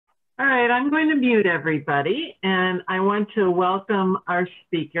All right, I'm going to mute everybody, and I want to welcome our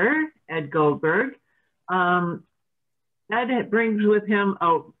speaker, Ed Goldberg. Ed brings with him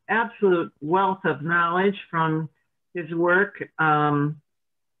an absolute wealth of knowledge from his work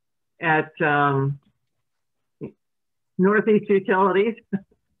at Northeast Utilities.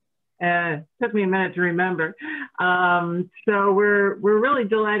 Took me a minute to remember. So we're really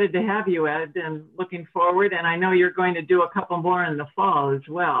delighted to have you, Ed, and looking forward. And I know you're going to do a couple more in the fall as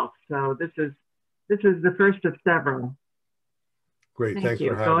well. So this is the first of several. Great, Thank thanks you.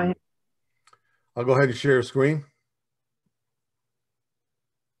 for having me. I'll go ahead and share a screen.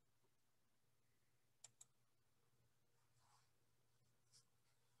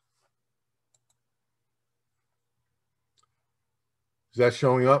 Is that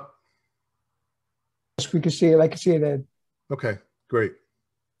showing up? Yes, we can see it. I can see it, Ed. Okay, great.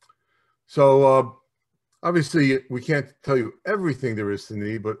 So obviously we can't tell you everything there is to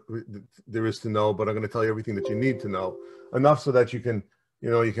need, but there is to know, but I'm going to tell you everything that you need to know, enough so that you can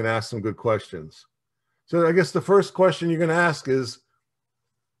ask some good questions. So I guess the first question you're going to ask is,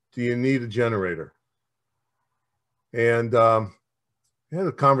 do you need a generator? And I had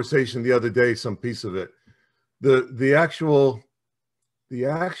a conversation the other day, some piece of it. The actual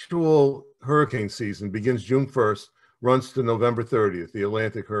hurricane season begins June 1st, runs to November 30th, the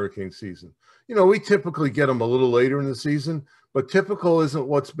Atlantic hurricane season. You know, we typically get them a little later in the season, but typical isn't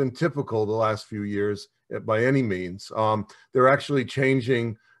what's been typical the last few years by any means. They're actually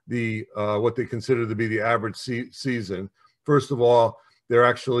changing the what they consider to be the average season. First of all, they're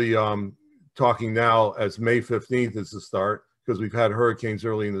actually talking now as May 15th is the start, because we've had hurricanes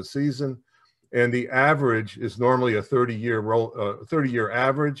early in the season. And the average is normally a 30-year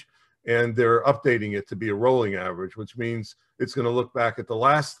average, and they're updating it to be a rolling average, which means it's going to look back at the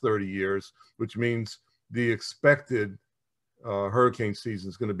last 30 years, which means the expected hurricane season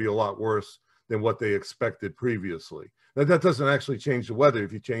is going to be a lot worse than what they expected previously. Now, that doesn't actually change the weather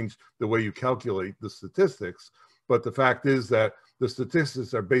if you change the way you calculate the statistics, but the fact is that the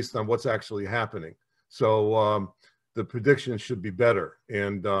statistics are based on what's actually happening. So the predictions should be better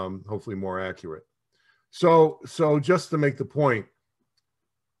and hopefully more accurate. So just to make the point,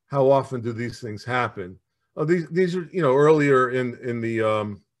 how often do these things happen? These are, earlier in the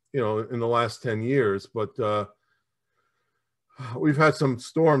in the last 10 years, but we've had some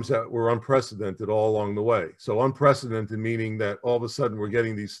storms that were unprecedented all along the way. So unprecedented meaning that all of a sudden we're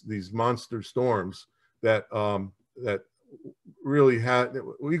getting these monster storms that that really had.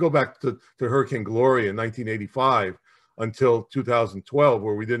 We go back to Hurricane Gloria in 1985 until 2012,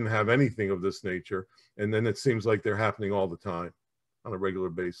 where we didn't have anything of this nature, and then it seems like they're happening all the time on a regular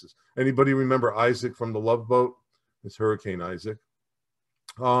basis. Anybody remember Isaac from the Love Boat? It's Hurricane Isaac.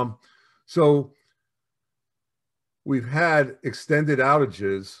 So we've had extended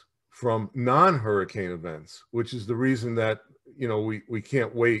outages from non-hurricane events, which is the reason that we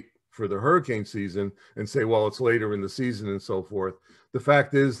can't wait for the hurricane season and say, well, it's later in the season and so forth. The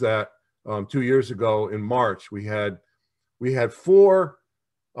fact is that 2 years ago in March, we had 4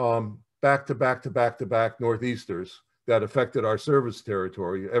 back-to-back Northeasters that affected our service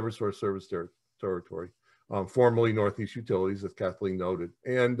territory, Eversource service territory, formerly Northeast Utilities, as Kathleen noted.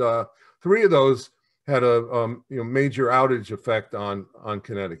 And 3 of those had a major outage effect on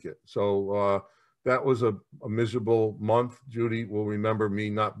Connecticut. So that was a miserable month. Judy will remember me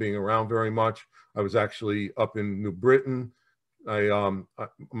not being around very much. I was actually up in New Britain.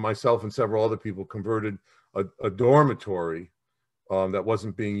 Myself and several other people converted a dormitory that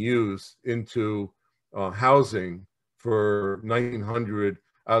wasn't being used into housing for 1,900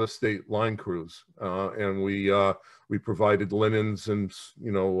 out-of-state line crews, and we provided linens and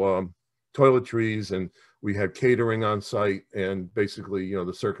toiletries, and we had catering on site, and basically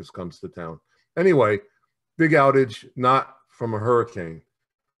the circus comes to town. Anyway, big outage, not from a hurricane.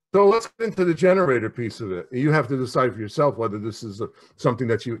 So let's get into the generator piece of it. You have to decide for yourself whether this is something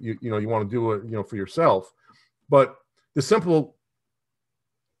that you want to do for yourself. But the simple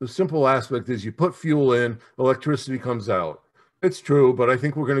aspect is you put fuel in, electricity comes out. It's true, but I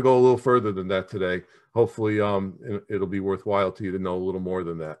think we're going to go a little further than that today. Hopefully, it'll be worthwhile to you to know a little more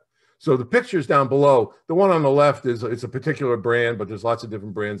than that. So the pictures down below, the one on the left it's a particular brand, but there's lots of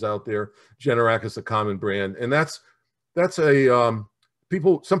different brands out there. Generac is a common brand, and that's a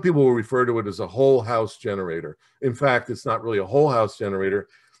some people will refer to it as a whole house generator. In fact, it's not really a whole house generator,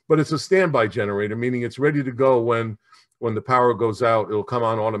 but it's a standby generator, meaning it's ready to go when the power goes out. It'll come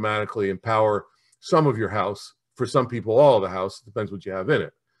on automatically and power some of your house. For some people, all of the house. It depends what you have in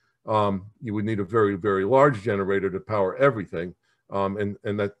it. You would need a very, very large generator to power everything. And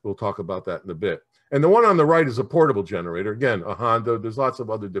that we'll talk about that in a bit. And the one on the right is a portable generator. Again, a Honda. There's lots of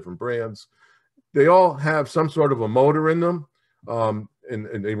other different brands. They all have some sort of a motor in them,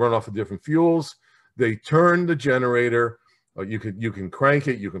 and they run off of different fuels. They turn the generator. You can crank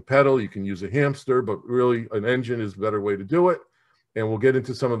it, you can pedal, you can use a hamster, but really an engine is a better way to do it. And we'll get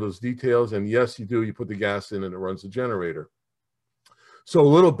into some of those details. And yes, you do. You put the gas in and it runs the generator. So a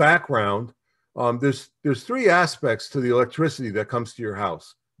little background. There's three aspects to the electricity that comes to your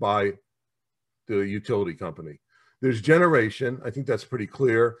house by the utility company. There's generation. I think that's pretty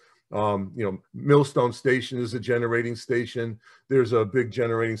clear. Millstone Station is a generating station. There's a big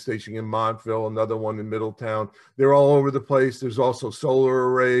generating station in Montville, another one in Middletown. They're all over the place. There's also solar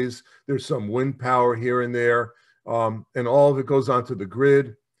arrays. There's some wind power here and there. And all of it goes onto the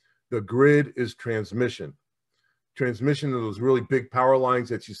grid. The grid is transmission. Transmission of those really big power lines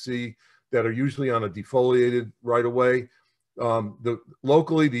that you see that are usually on a defoliated right of way.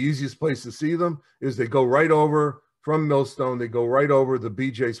 Locally, the easiest place to see them is they go right over from Millstone. They go right over the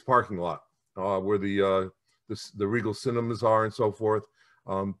BJ's parking lot where the Regal Cinemas are and so forth.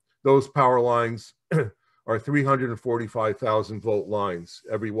 Those power lines are 345,000 volt lines,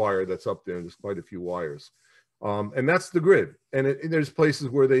 every wire that's up there, and there's quite a few wires. And that's the grid. And there's places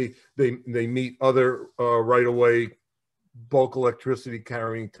where they meet other right-of-way bulk electricity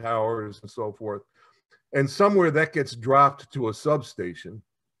carrying towers and so forth. And somewhere that gets dropped to a substation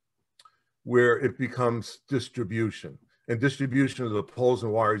where it becomes distribution. And distribution of the poles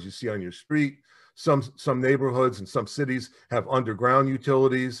and wires you see on your street. Some neighborhoods and some cities have underground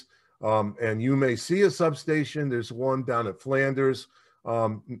utilities. And you may see a substation. There's one down at Flanders,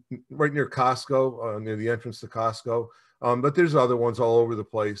 right near Costco, near the entrance to Costco. But there's other ones all over the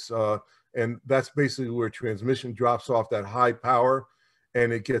place. And that's basically where transmission drops off that high power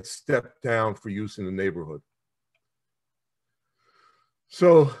and it gets stepped down for use in the neighborhood.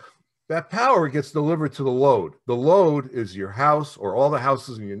 So that power gets delivered to the load. The load is your house or all the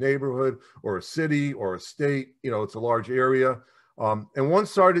houses in your neighborhood or a city or a state. It's a large area. And one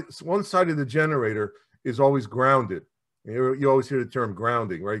side of the generator is always grounded. You always hear the term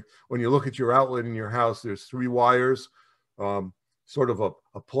grounding, right? When you look at your outlet in your house, there's three wires, sort of a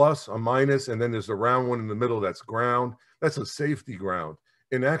plus, a minus, and then there's a round one in the middle that's ground. That's a safety ground.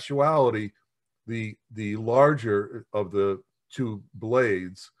 In actuality, the larger of the two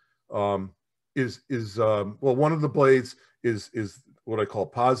blades well, one of the blades is what I call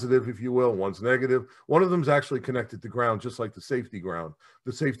positive, if you will. One's negative. One of them is actually connected to ground, just like the safety ground.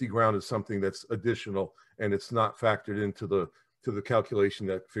 The safety ground is something that's additional, and it's not factored into the calculation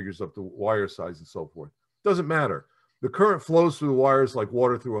that figures up the wire size and so forth. Doesn't matter. The current flows through the wires like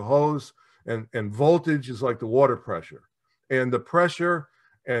water through a hose, and voltage is like the water pressure. And the pressure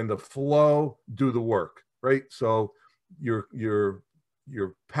and the flow do the work, right? So your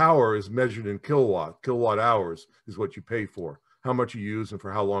power is measured in kilowatt hours is what you pay for, how much you use and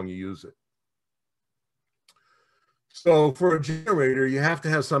for how long you use it. So for a generator, you have to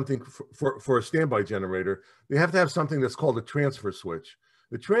have something for a standby generator. You have to have something that's called a transfer switch.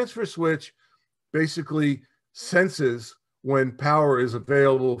 The transfer switch basically senses when power is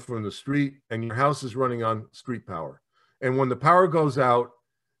available from the street and your house is running on street power. And when the power goes out,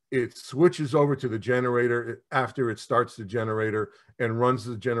 it switches over to the generator after it starts the generator and runs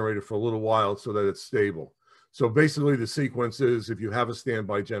the generator for a little while so that it's stable. So basically the sequence is, if you have a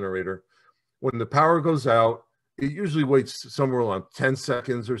standby generator, when the power goes out, it usually waits somewhere around 10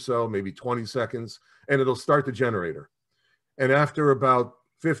 seconds or so, maybe 20 seconds, and it'll start the generator. And after about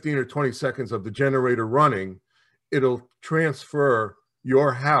 15 or 20 seconds of the generator running, it'll transfer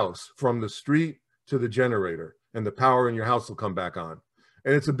your house from the street to the generator, and the power in your house will come back on.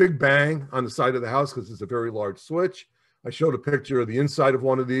 And it's a big bang on the side of the house because it's a very large switch. I showed a picture of the inside of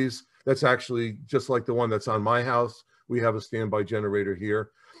one of these. That's actually just like the one that's on my house. We have a standby generator here.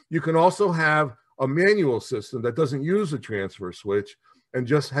 You can also have a manual system that doesn't use a transfer switch and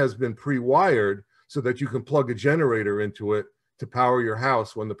just has been pre-wired so that you can plug a generator into it to power your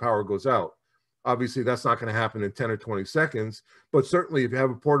house when the power goes out. Obviously, that's not going to happen in 10 or 20 seconds, but certainly if you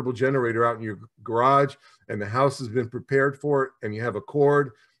have a portable generator out in your garage and the house has been prepared for it and you have a cord,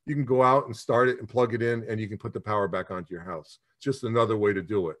 you can go out and start it and plug it in and you can put the power back onto your house. Just another way to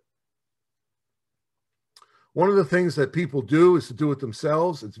do it. One of the things that people do is to do it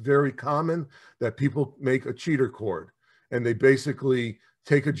themselves. It's very common that people make a cheater cord, and they basically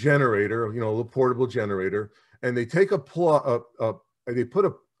take a generator, a little portable generator, and they take they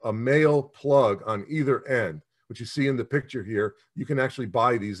put a male plug on either end, which you see in the picture here. You can actually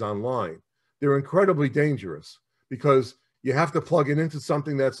buy these online. They're incredibly dangerous because you have to plug it into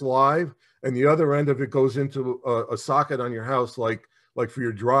something that's live, and the other end of it goes into a socket on your house, like for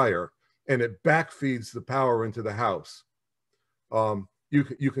your dryer. and it backfeeds the power into the house.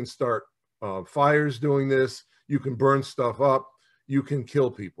 You can start fires doing this. You can burn stuff up. You can kill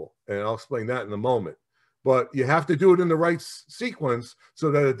people. And I'll explain that in a moment. But you have to do it in the right sequence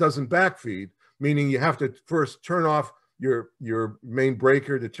so that it doesn't backfeed, meaning you have to first turn off your main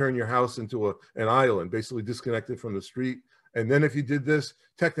breaker to turn your house into an island, basically disconnected from the street. And then if you did this,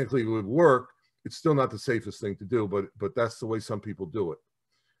 technically it would work. It's still not the safest thing to do, but that's the way some people do it.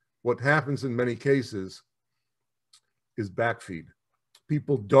 What happens in many cases is backfeed.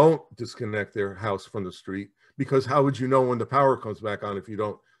 People don't disconnect their house from the street, because how would you know when the power comes back on if you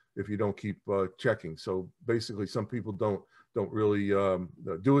don't keep checking? So basically, some people don't really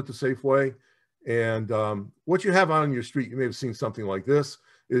do it the safe way. And what you have on your street, you may have seen something like this,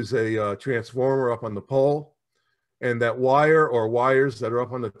 is a transformer up on the pole, and that wire or wires that are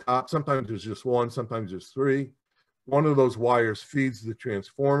up on the top. Sometimes there's just one, sometimes there's three. One of those wires feeds the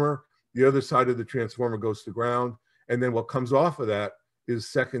transformer. The other side of the transformer goes to ground, and then what comes off of that is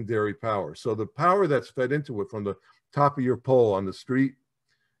secondary power. So the power that's fed into it from the top of your pole on the street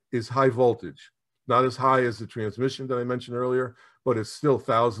is high voltage. Not as high as the transmission that I mentioned earlier, but it's still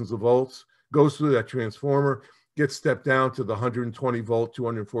thousands of volts. Goes through that transformer, gets stepped down to the 120 volt,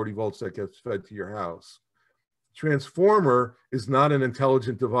 240 volts that gets fed to your house. Transformer is not an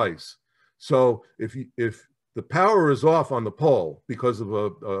intelligent device. So if the power is off on the pole because of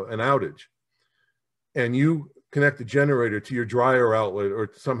an outage, and you connect the generator to your dryer outlet or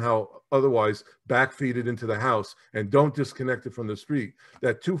somehow otherwise backfeed it into the house and don't disconnect it from the street,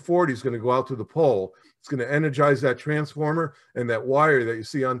 that 240 is going to go out to the pole. It's going to energize that transformer, and that wire that you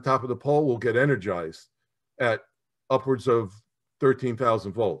see on top of the pole will get energized at upwards of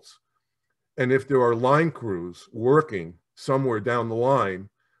 13,000 volts. And if there are line crews working somewhere down the line,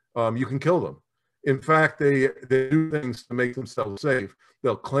 you can kill them. In fact, they do things to make themselves safe.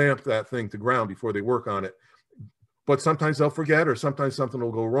 They'll clamp that thing to ground before they work on it. But sometimes they'll forget, or sometimes something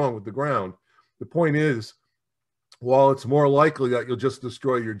will go wrong with the ground. The point is, while it's more likely that you'll just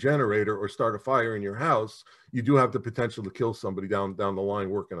destroy your generator or start a fire in your house, you do have the potential to kill somebody down the line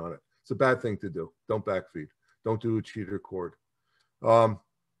working on it. It's a bad thing to do. Don't backfeed. Don't do a cheater cord. And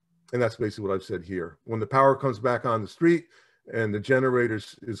that's basically what I've said here. When the power comes back on the street and the generator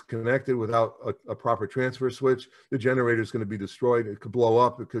is connected without a proper transfer switch, the generator is going to be destroyed. It could blow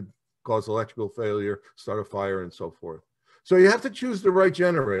up. It could cause electrical failure, start a fire, and so forth. So you have to choose the right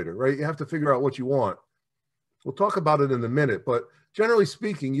generator, right? You have to figure out what you want. We'll talk about it in a minute, but generally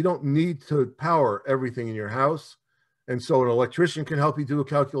speaking, you don't need to power everything in your house. And so an electrician can help you do a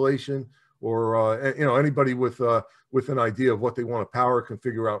calculation, or anybody with an idea of what they want to power can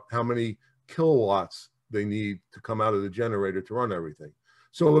figure out how many kilowatts they need to come out of the generator to run everything.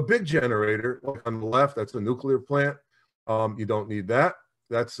 So a big generator, like on the left, that's a nuclear plant. You don't need that.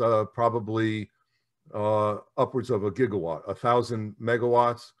 That's probably upwards of a gigawatt, 1,000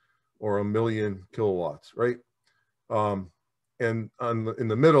 megawatts, or 1,000,000 kilowatts, right? And in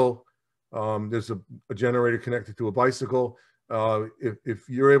the middle, there's a generator connected to a bicycle. If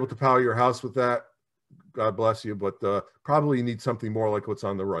you're able to power your house with that, God bless you, but probably you need something more like what's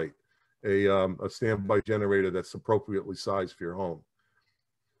on the right, a standby generator that's appropriately sized for your home.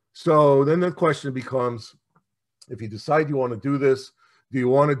 So then the question becomes, if you decide you want to do this, do you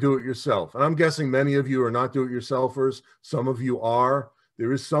want to do it yourself? And I'm guessing many of you are not do-it-yourselfers. Some of you are.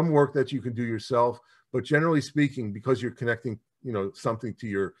 There is some work that you can do yourself, but generally speaking, because you're connecting, something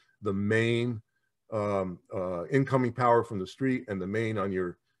to the main incoming power from the street and the main on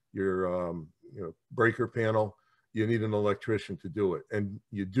your breaker panel, you need an electrician to do it. And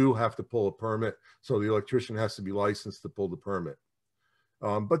you do have to pull a permit. So the electrician has to be licensed to pull the permit.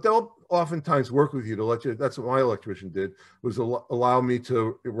 But they'll oftentimes work with you to let you, that's what my electrician did, was allow me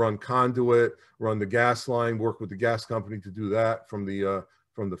to run conduit, run the gas line, work with the gas company to do that from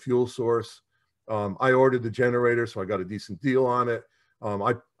the fuel source. I ordered the generator, so I got a decent deal on it.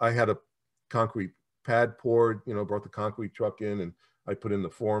 I had a concrete pad poured, brought the concrete truck in, and I put in the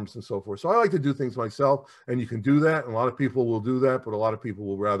forms and so forth. So I like to do things myself, and you can do that. And a lot of people will do that, but a lot of people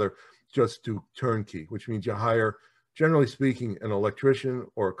will rather just do turnkey, which means you hire, generally speaking, an electrician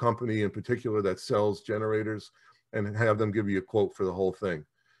or a company in particular that sells generators, and have them give you a quote for the whole thing.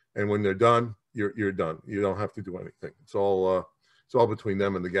 And when they're done, you're done. You don't have to do anything. It's all between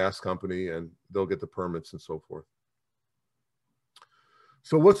them and the gas company, and they'll get the permits and so forth.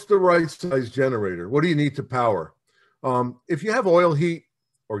 So what's the right size generator? What do you need to power? If you have oil heat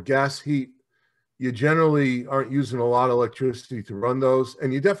or gas heat, you generally aren't using a lot of electricity to run those,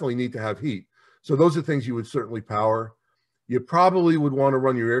 and you definitely need to have heat. So those are things you would certainly power. You probably would want to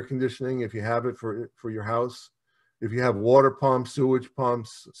run your air conditioning if you have it for your house. If you have water pumps, sewage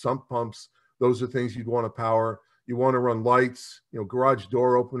pumps, sump pumps, those are things you'd want to power. You want to run lights, garage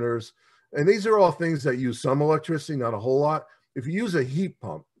door openers. And these are all things that use some electricity, not a whole lot. If you use a heat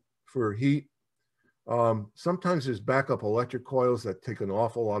pump for heat, sometimes there's backup electric coils that take an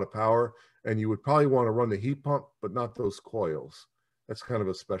awful lot of power, and you would probably want to run the heat pump, but not those coils. That's kind of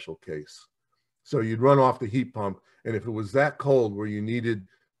a special case. So you'd run off the heat pump, and if it was that cold where you needed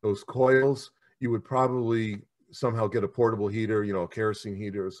those coils, you would probably somehow get a portable heater, a kerosene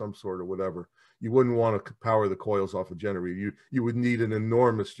heater or some sort or whatever. You wouldn't want to power the coils off a generator. You would need an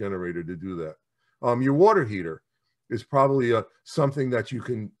enormous generator to do that. Your water heater is probably something that you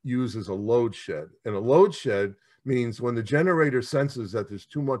can use as a load shed. And a load shed means when the generator senses that there's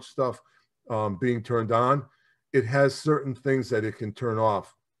too much stuff being turned on, it has certain things that it can turn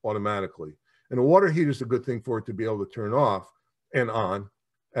off automatically. And a water heater is a good thing for it to be able to turn off and on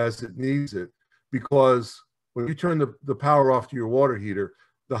as it needs it, because when you turn the power off to your water heater,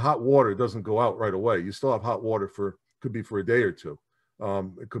 the hot water doesn't go out right away. You still have hot water could be for a day or two.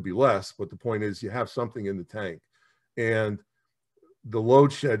 It could be less, but the point is you have something in the tank. And the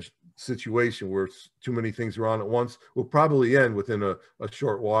load shed situation where too many things are on at once will probably end within a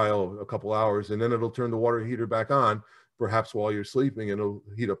short while, a couple hours, and then it'll turn the water heater back on, perhaps while you're sleeping, and it'll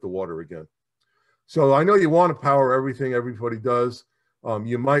heat up the water again. So I know you want to power everything, everybody does.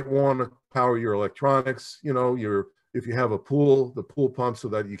 You might want to power your electronics, if you have a pool, the pool pump, so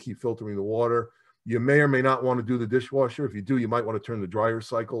that you keep filtering the water. You may or may not want to do the dishwasher. If you do, you might want to turn the dryer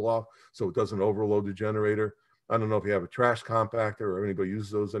cycle off so it doesn't overload the generator. I don't know if you have a trash compactor or anybody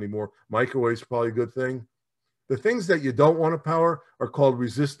uses those anymore. Microwave's probably a good thing. The things that you don't want to power are called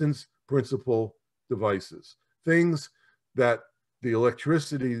resistance principle devices. Things that the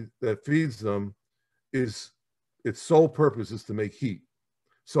electricity that feeds them its sole purpose is to make heat.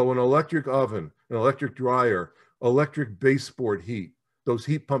 So an electric oven, an electric dryer, electric baseboard heat, those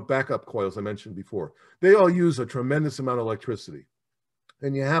heat pump backup coils I mentioned before, they all use a tremendous amount of electricity.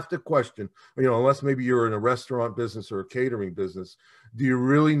 And you have to question, unless maybe you're in a restaurant business or a catering business, do you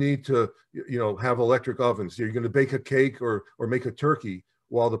really need to, have electric ovens? Are you going to bake a cake or make a turkey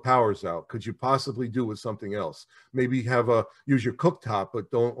while the power's out? Could you possibly do with something else? Maybe use your cooktop, but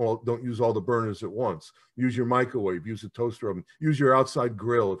don't use all the burners at once. Use your microwave, use a toaster oven, use your outside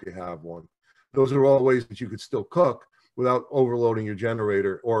grill if you have one. Those are all ways that you could still cook without overloading your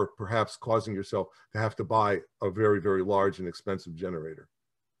generator or perhaps causing yourself to have to buy a very, very large and expensive generator.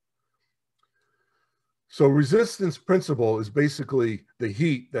 So resistance principle is basically the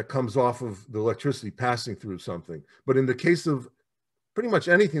heat that comes off of the electricity passing through something. But in the case of pretty much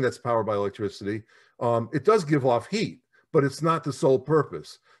anything that's powered by electricity, it does give off heat, but it's not the sole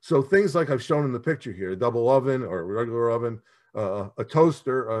purpose. So things like I've shown in the picture here, a double oven or a regular oven, a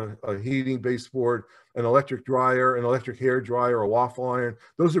toaster, a heating baseboard, an electric dryer, an electric hair dryer, a waffle iron,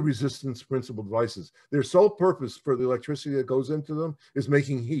 those are resistance principle devices. Their sole purpose for the electricity that goes into them is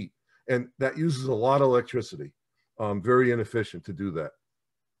making heat. And that uses a lot of electricity. Very inefficient to do that.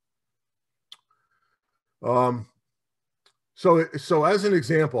 So as an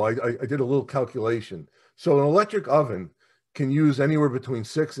example, I did a little calculation. So an electric oven can use anywhere between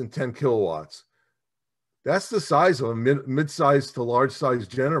 6 and 10 kilowatts. That's the size of a mid-sized to large-size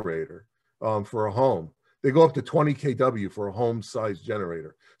generator for a home. They go up to 20 kW for a home-sized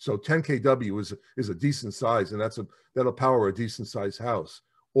generator. So 10 kW is a decent size, and that'll power a decent-sized house.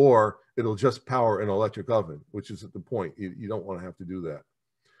 Or it'll just power an electric oven, which is at the point. You don't want to have to do that.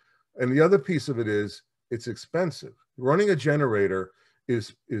 And the other piece of it is it's expensive. Running a generator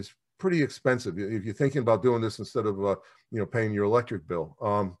is pretty expensive. If you're thinking about doing this instead of paying your electric bill,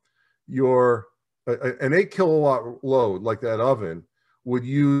 an 8 kilowatt load like that oven would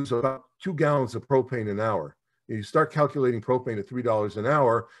use about 2 gallons of propane an hour. You start calculating propane at $3 an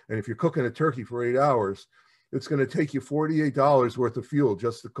hour, and if you're cooking a turkey for 8 hours, it's going to take you $48 worth of fuel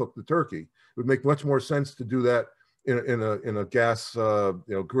just to cook the turkey. It would make much more sense to do that in a gas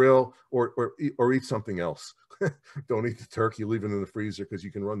grill or eat something else. Don't eat the turkey, leave it in the freezer, because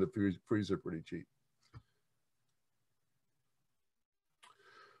you can run the freezer pretty cheap.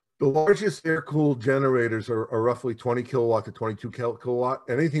 The largest air-cooled generators are roughly 20 kilowatt to 22 kilowatt.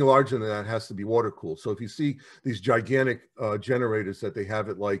 Anything larger than that has to be water-cooled. So if you see these gigantic generators that they have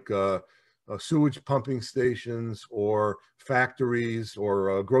at like sewage pumping stations or factories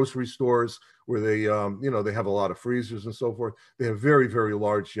or grocery stores where they, they have a lot of freezers and so forth. They have very, very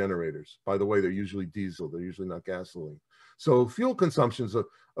large generators. By the way, they're usually diesel. They're usually not gasoline. So fuel consumption is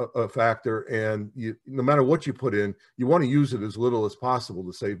a factor, and no matter what you put in, you want to use it as little as possible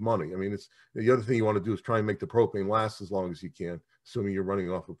to save money. I mean, it's the other thing you want to do is try and make the propane last as long as you can, assuming you're running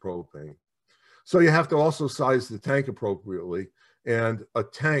off of propane. So you have to also size the tank appropriately. And a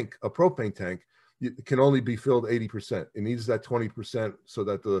propane tank, it can only be filled 80%. It needs that 20% so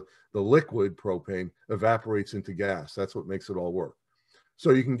that the liquid propane evaporates into gas. That's what makes it all work.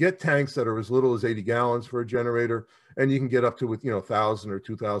 So you can get tanks that are as little as 80 gallons for a generator, and you can get up to with 1,000 or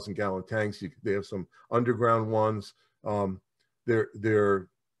 2,000 gallon tanks. They have some underground ones. They're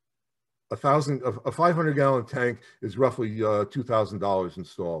a 500 gallon tank is roughly $2,000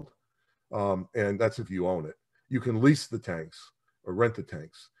 installed, and that's if you own it. You can lease the tanks or rent the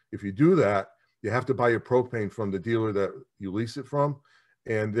tanks. If you do that, you have to buy your propane from the dealer that you lease it from,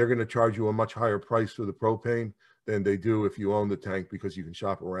 and they're going to charge you a much higher price for the propane than they do if you own the tank, because you can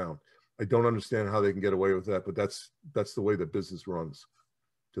shop around. I don't understand how they can get away with that, but that's the way that business runs.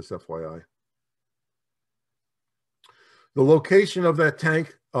 Just FYI. The location of that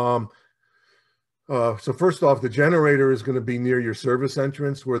tank. So first off, the generator is going to be near your service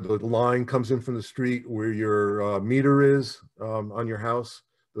entrance, where the line comes in from the street, where your meter is on your house,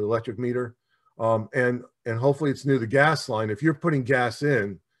 the electric meter, and hopefully it's near the gas line. If you're putting gas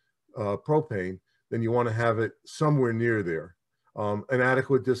in, propane, then you want to have it somewhere near there, an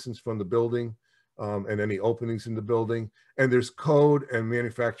adequate distance from the building and any openings in the building. And there's code and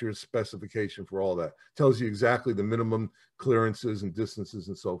manufacturer's specification for all that. Tells you exactly the minimum clearances and distances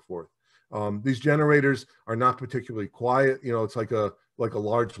and so forth. These generators are not particularly quiet. It's like a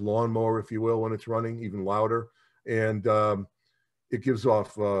large lawnmower, if you will, when it's running, even louder. And it gives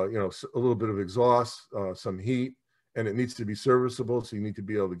off, a little bit of exhaust, some heat, and it needs to be serviceable. So you need to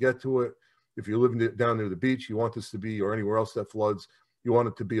be able to get to it. If you live down near the beach, you want this to be, or anywhere else that floods, you want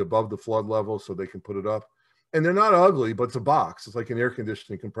it to be above the flood level so they can put it up. And they're not ugly, but it's a box. It's like an air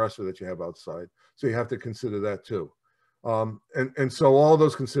conditioning compressor that you have outside. So you have to consider that too. And so all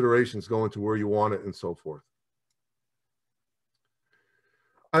those considerations go into where you want it and so forth.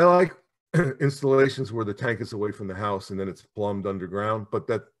 I like installations where the tank is away from the house and then it's plumbed underground, but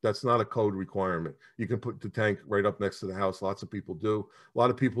that's not a code requirement. You can put the tank right up next to the house. Lots of people do. A lot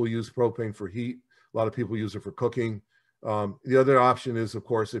of people use propane for heat. A lot of people use it for cooking. The other option is, of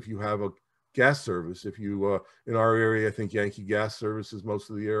course, if you have a gas service. If you in our area, I think Yankee Gas services most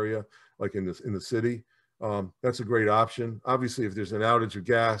of the area, like in the city. That's a great option. Obviously, if there's an outage of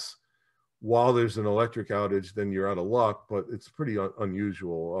gas while there's an electric outage, then you're out of luck, but it's pretty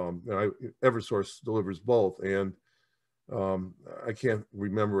unusual. Eversource delivers both, and I can't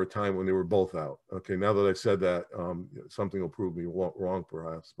remember a time when they were both out. Okay, now that I said that, something will prove me wrong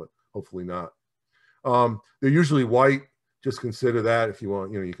perhaps, but hopefully not. They're usually white. Just consider that if you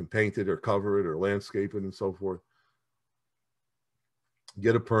want, you can paint it or cover it or landscape it and so forth.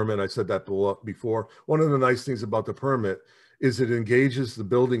 Get a permit. I said that before. One of the nice things about the permit is it engages the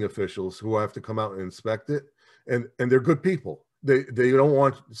building officials who have to come out and inspect it. And they're good people. They don't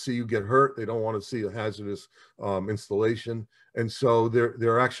want to see you get hurt. They don't want to see a hazardous installation. And so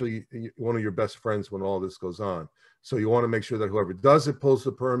they're actually one of your best friends when all this goes on. So you want to make sure that whoever does it pulls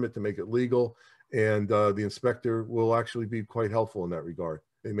the permit to make it legal. And the inspector will actually be quite helpful in that regard.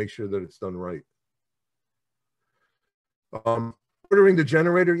 They make sure that it's done right. Ordering the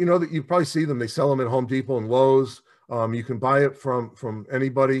generator, that you probably see them. They sell them at Home Depot and Lowe's. You can buy it from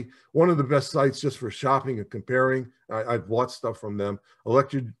anybody. One of the best sites just for shopping and comparing. I've bought stuff from them.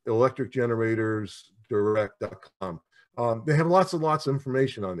 Electricgeneratorsdirect.com. They have lots and lots of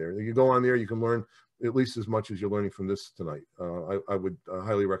information on there. You go on there, you can learn at least as much as you're learning from this tonight. I would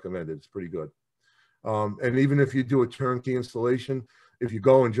highly recommend it. It's pretty good. And even if you do a turnkey installation, if you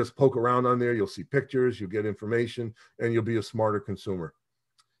go and just poke around on there, you'll see pictures, you'll get information, and you'll be a smarter consumer.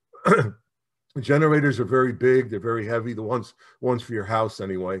 Generators are very big. They're very heavy. The ones for your house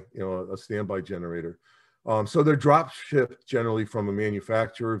anyway, a standby generator. So they're drop shipped generally from a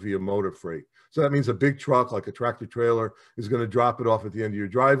manufacturer via motor freight. So that means a big truck like a tractor trailer is going to drop it off at the end of your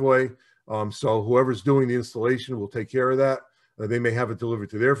driveway. So whoever's doing the installation will take care of that. They may have it delivered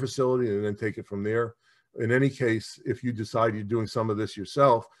to their facility and then take it from there. In any case, if you decide you're doing some of this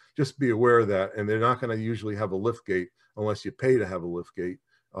yourself, just be aware of that. And they're not going to usually have a lift gate unless you pay to have a lift gate,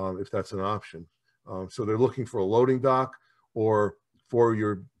 if that's an option. So they're looking for a loading dock or for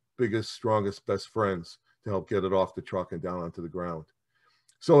your biggest, strongest, best friends to help get it off the truck and down onto the ground.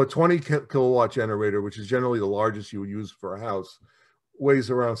 So a 20 kilowatt generator, which is generally the largest you would use for a house, weighs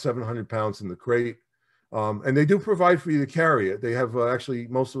around 700 pounds in the crate. And they do provide for you to carry it. They have actually,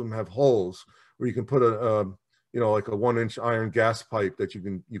 most of them have holes where you can put like a 1-inch iron gas pipe that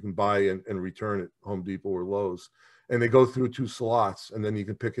you can buy and return at Home Depot or Lowe's. And they go through 2 slots, and then you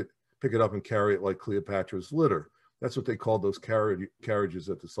can pick it up and carry it like Cleopatra's litter. That's what they called those carriages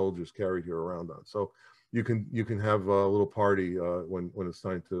that the soldiers carried here around on. So you can have a little party when it's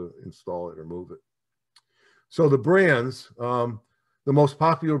time to install it or move it. So the brands, the most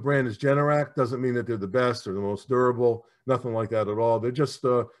popular brand is Generac. Doesn't mean that they're the best or the most durable, nothing like that at all. They're just,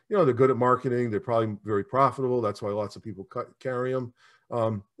 you know, they're good at marketing. They're probably very profitable. That's why lots of people carry them.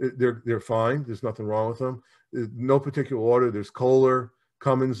 They're fine. There's nothing wrong with them. No particular order. There's Kohler,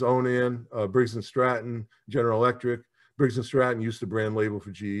 Cummins, Onan, Briggs & Stratton, General Electric. Briggs & Stratton used to brand label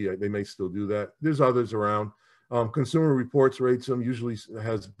for GE. They may still do that. There's others around. Consumer Reports rates them, usually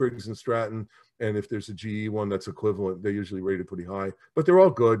has Briggs & Stratton, and if there's a GE one that's equivalent, they're usually rated pretty high. But they're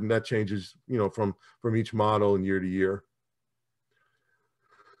all good, and that changes, you know, from each model and year to year.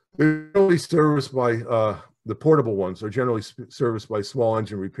 They're generally serviced by, the portable ones are generally serviced by small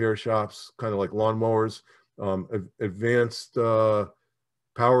engine repair shops, kind of like lawnmowers. Advanced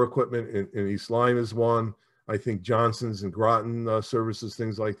power equipment in East Lyme is one. I think Johnson's and Groton services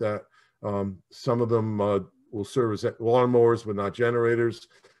things like that. Some of them will service lawnmowers, but not generators.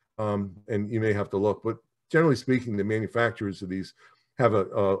 And you may have to look, but generally speaking, the manufacturers of these have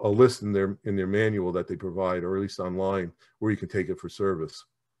a list in their manual that they provide, or at least online, where you can take it for service.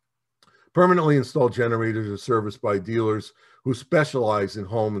 Permanently installed generators are serviced by dealers who specialize in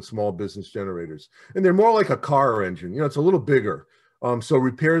home and small business generators. And they're more like a car engine. You know, it's a little bigger. So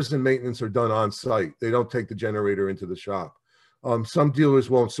repairs and maintenance are done on site. They don't take the generator into the shop. Some dealers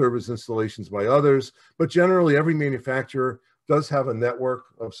won't service installations by others, but generally every manufacturer does have a network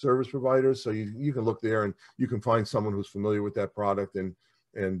of service providers. So you can look there and you can find someone who's familiar with that product and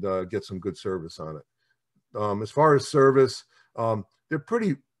get some good service on it. As far as service, they're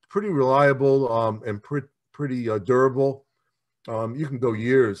pretty reliable and pretty durable. You can go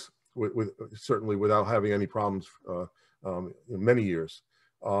years with certainly without having any problems, many years.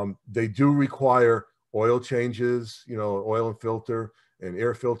 They do require oil changes, you know, oil and filter and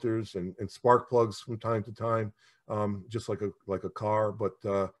air filters and spark plugs from time to time, just like a car, but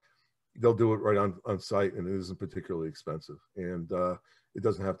they'll do it right on site, and it isn't particularly expensive, and it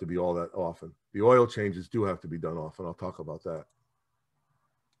doesn't have to be all that often. The oil changes do have to be done often. I'll talk about that.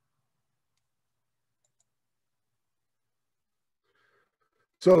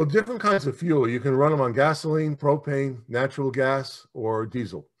 So different kinds of fuel, you can run them on gasoline, propane, natural gas, or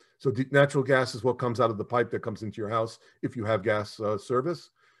diesel. So natural gas is what comes out of the pipe that comes into your house if you have gas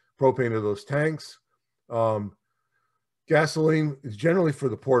service. Propane are those tanks. Gasoline is generally for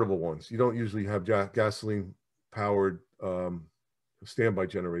the portable ones. You don't usually have gasoline powered standby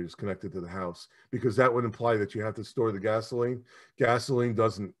generators connected to the house, because that would imply that you have to store the gasoline. Gasoline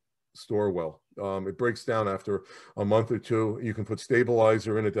doesn't store well. It breaks down after a month or two. You can put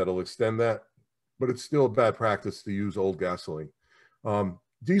stabilizer in it that'll extend that, but it's still a bad practice to use old gasoline.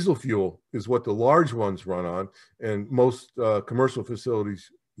 Diesel fuel is what the large ones run on, and most commercial facilities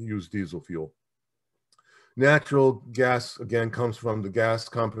use diesel fuel. Natural gas, again, comes from the gas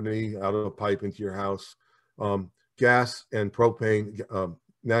company out of a pipe into your house. Gas and propane,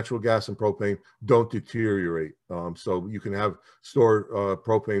 natural gas and propane don't deteriorate. So you can store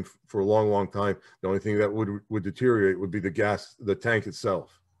propane for a long, long time. The only thing that would deteriorate would be the tank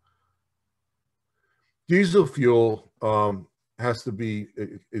itself. Diesel fuel has to be,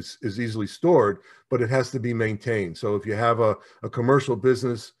 is easily stored, but it has to be maintained. So if you have a commercial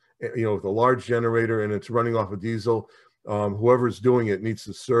business, you know, with a large generator and it's running off of diesel, whoever's doing it needs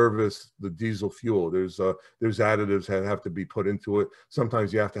to service the diesel fuel. There's additives that have to be put into it.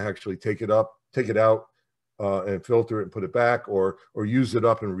 Sometimes you have to actually take it out, and filter it and put it back, or use it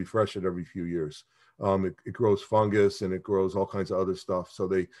up and refresh it every few years. It grows fungus and it grows all kinds of other stuff. So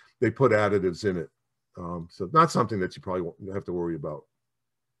they put additives in it. So not something that you probably won't have to worry about.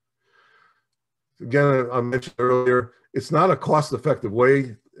 Again, I mentioned earlier, it's not a cost-effective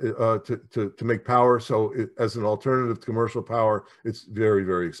way to make power. So as an alternative to commercial power, it's very,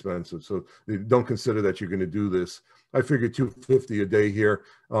 very expensive. So don't consider that you're going to do this. I figure $250 a day here.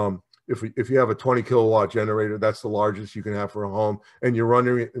 If you have a 20 kilowatt generator, that's the largest you can have for a home, and you're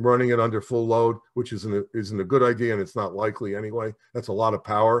running it under full load, which isn't a good idea, and it's not likely anyway. That's a lot of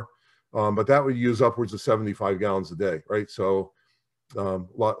power, but that would use upwards of 75 gallons a day, right? So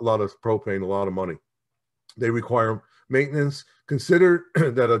lot of propane, a lot of money. They require maintenance. Consider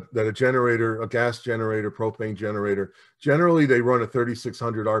that a generator, a gas generator, propane generator, generally they run at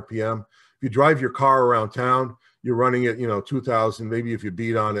 3,600 RPM. If you drive your car around town, you're running it, 2,000. Maybe if you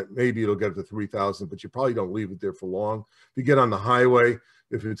beat on it, maybe it'll get to 3,000, but you probably don't leave it there for long. If you get on the highway,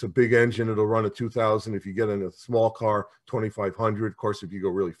 if it's a big engine, it'll run at 2,000. If you get in a small car, 2,500. Of course, if you go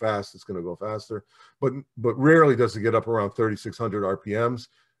really fast, it's going to go faster. But rarely does it get up around 3,600 RPMs.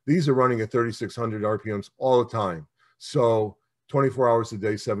 These are running at 3,600 RPMs all the time. So 24 hours a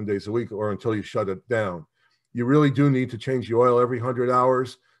day, 7 days a week, or until you shut it down. You really do need to change the oil every 100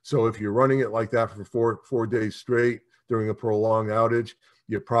 hours. So if you're running it like that for four days straight during a prolonged outage,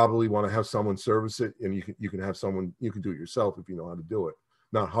 you probably want to have someone service it, and you can have someone, you can do it yourself if you know how to do it.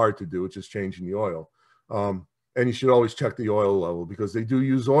 Not hard to do, it's just changing the oil. And you should always check the oil level, because they do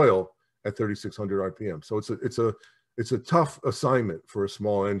use oil at 3,600 RPM. So it's a tough assignment for a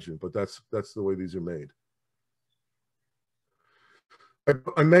small engine, but that's the way these are made.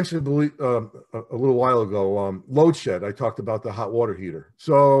 I mentioned a little while ago, load shed. I talked about the hot water heater.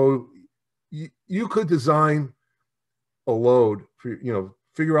 So you could design a load for,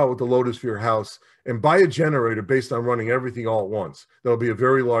 figure out what the load is for your house and buy a generator based on running everything all at once. That'll be a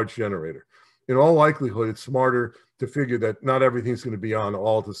very large generator. In all likelihood, it's smarter to figure that not everything's going to be on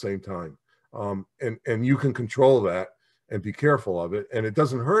all at the same time. And you can control that and be careful of it. And it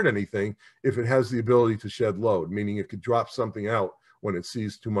doesn't hurt anything if it has the ability to shed load, meaning it could drop something out when it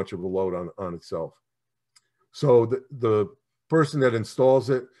sees too much of a load on itself. So the person that installs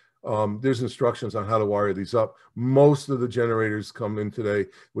it, there's instructions on how to wire these up. Most of the generators come in today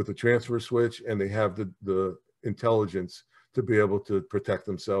with a transfer switch, and they have the intelligence to be able to protect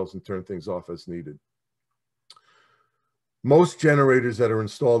themselves and turn things off as needed. Most generators that are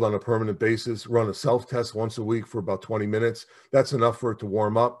installed on a permanent basis run a self-test once a week for about 20 minutes. That's enough for it to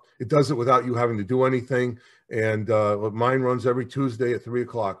warm up. It does it without you having to do anything. And mine runs every Tuesday at 3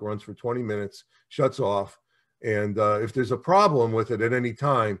 o'clock, runs for 20 minutes, shuts off. And if there's a problem with it at any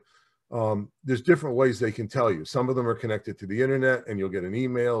time, there's different ways they can tell you. Some of them are connected to the internet, and you'll get an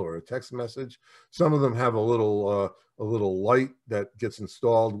email or a text message. Some of them have a little light that gets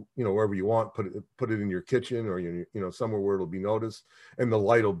installed, wherever you want. Put it in your kitchen, or somewhere where it'll be noticed, and the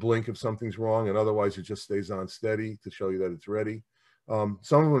light will blink if something's wrong, and otherwise it just stays on steady to show you that it's ready.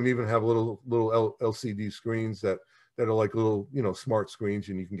 Some of them even have little LCD screens that are like little smart screens,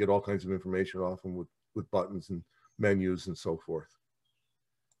 and you can get all kinds of information off them with buttons and menus and so forth.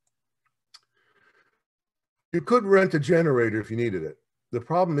 You could rent a generator if you needed it. The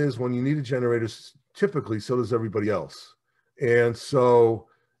problem is, when you need a generator, typically so does everybody else. And so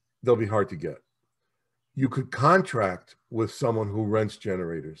they'll be hard to get. You could contract with someone who rents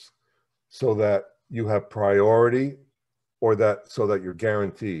generators so that you have priority, or so that you're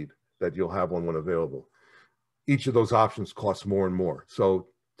guaranteed that you'll have one when available. Each of those options costs more and more. So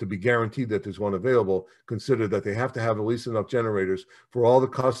to be guaranteed that there's one available, consider that they have to have at least enough generators for all the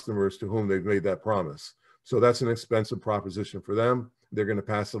customers to whom they've made that promise. So that's an expensive proposition for them. They're going to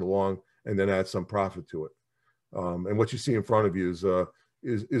pass it along and then add some profit to it. And what you see in front of you is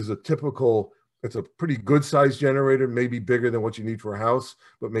a typical, it's a pretty good sized generator, maybe bigger than what you need for a house,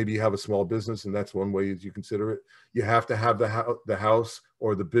 but maybe you have a small business, and that's one way as you consider it. You have to have the house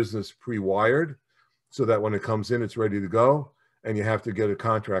or the business pre-wired so that when it comes in, it's ready to go. And you have to get a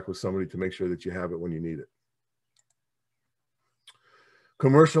contract with somebody to make sure that you have it when you need it.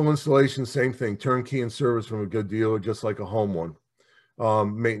 Commercial installation, same thing, turnkey and service from a good dealer, just like a home one.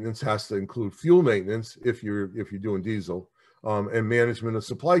 Maintenance has to include fuel maintenance if you're doing diesel, and management of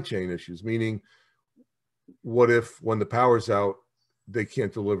supply chain issues, meaning what if when the power's out, they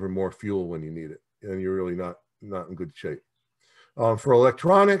can't deliver more fuel when you need it, and you're really not in good shape. For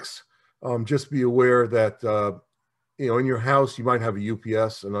electronics, just be aware that in your house, you might have a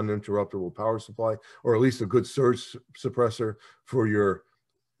UPS, an uninterruptible power supply, or at least a good surge suppressor for your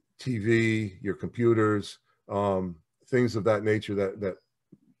TV, your computers, things of that nature that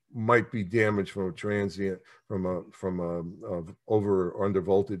might be damaged from a transient, from a over or under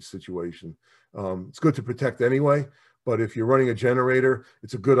voltage situation. It's good to protect anyway, but if you're running a generator,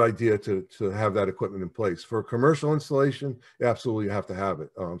 it's a good idea to have that equipment in place. For a commercial installation, you absolutely have to have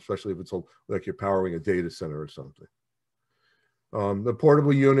it, especially if it's like you're powering a data center or something. The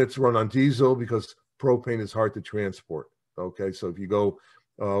portable units run on diesel because propane is hard to transport. Okay, so if you go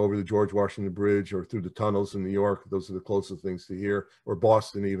over the George Washington Bridge or through the tunnels in New York, those are the closest things to here, or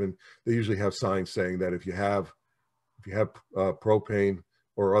Boston even, they usually have signs saying that if you have propane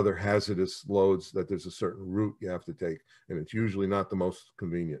or other hazardous loads, that there's a certain route you have to take, and it's usually not the most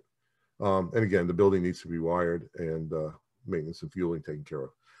convenient. And again, the building needs to be wired, and maintenance and fueling taken care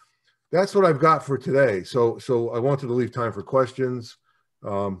of. That's what I've got for today. So I wanted to leave time for questions.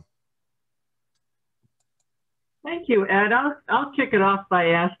 Thank you, Ed. I'll kick it off by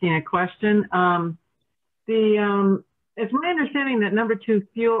asking a question. It's my understanding that number 2,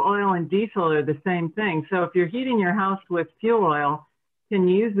 fuel oil and diesel are the same thing. So if you're heating your house with fuel oil, can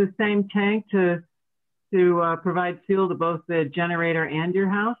you use the same tank to provide fuel to both the generator and your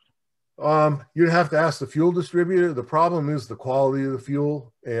house? You'd have to ask the fuel distributor. The problem is the quality of the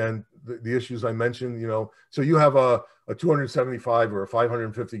fuel and the issues I mentioned, you know. So you have a 275 or a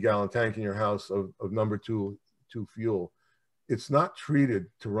 550 gallon tank in your house of number two fuel. It's not treated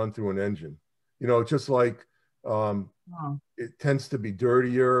to run through an engine. You know, just like it tends to be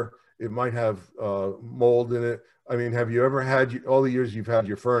dirtier. It might have mold in it. I mean, have you ever had, all the years you've had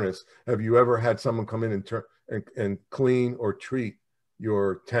your furnace, have you ever had someone come in and clean or treat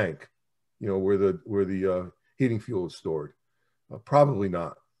your tank, you know, where the heating fuel is stored? Probably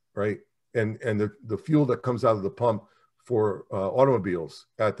not, right? And the fuel that comes out of the pump for automobiles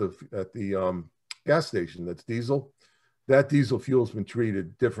at the gas station, that's diesel, that diesel fuel has been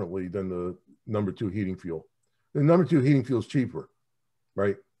treated differently than the number two heating fuel. The number two heating fuel is cheaper,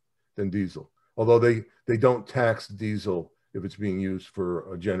 right, than diesel. Although they don't tax diesel if it's being used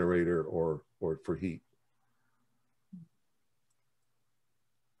for a generator or for heat.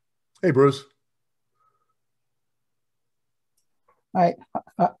 Hey, Bruce. Hi,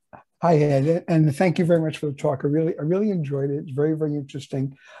 Ed, and thank you very much for the talk. I really enjoyed it. It's very, very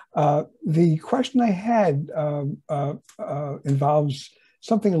interesting. The question I had involves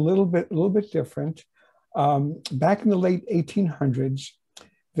something a little bit different. Back in the late 1800s,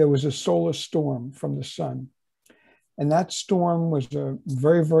 there was a solar storm from the sun, and that storm was a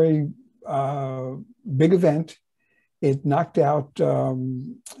very, very big event. It knocked out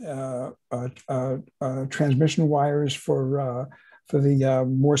transmission wires for the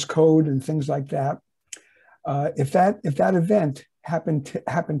Morse code and things like that. If that event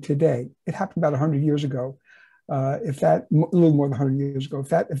happened today, it happened about 100 years ago. A little more than 100 years ago, if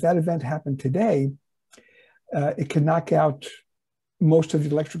that event happened today, it could knock out most of the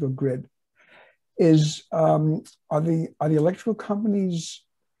electrical grid. Are the electrical companies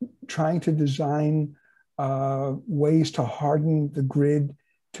trying to design ways to harden the grid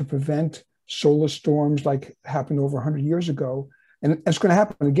to prevent solar storms like happened over 100 years ago? And it's going to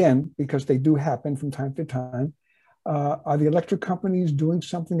happen again because they do happen from time to time. Are the electric companies doing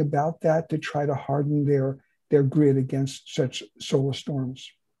something about that to try to harden their grid against such solar storms?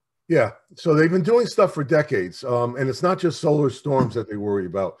 Yeah, so they've been doing stuff for decades, and it's not just solar storms that they worry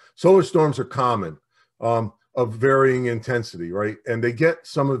about. Solar storms are common, of varying intensity, right? And they get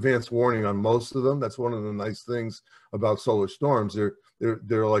some advance warning on most of them. That's one of the nice things about solar storms.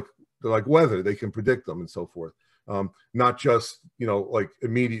 They're like weather; they can predict them and so forth. Not just, you know, like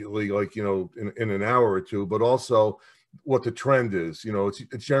immediately, like, you know, in an hour or two, but also what the trend is. You know,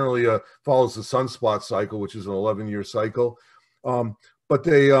 it's generally follows the sunspot cycle, which is an 11-year cycle. But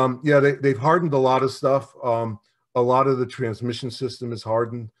they've hardened a lot of stuff. A lot of the transmission system is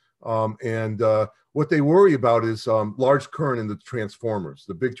hardened. And what they worry about is large current in the transformers,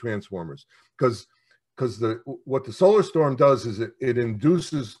 the big transformers, because what the solar storm does is it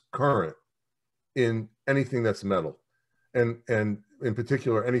induces current in anything that's metal, and in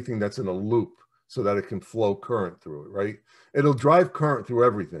particular anything that's in a loop, so that it can flow current through it, right? It'll drive current through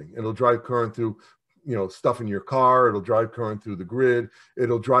everything. It'll drive current through, you know, stuff in your car. It'll drive current through the grid.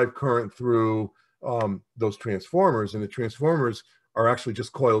 It'll drive current through those transformers, and the transformers are actually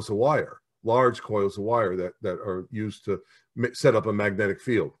just coils of wire, large coils of wire that are used to set up a magnetic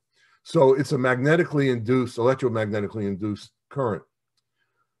field. So it's a electromagnetically induced current.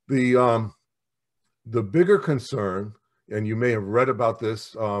 The bigger concern, and you may have read about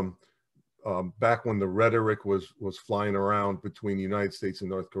this back when the rhetoric was flying around between the United States and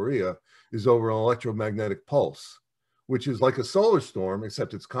North Korea, is over an electromagnetic pulse, which is like a solar storm,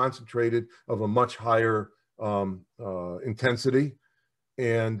 except it's concentrated of a much higher intensity.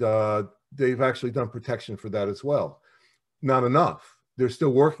 And they've actually done protection for that as well. Not enough. They're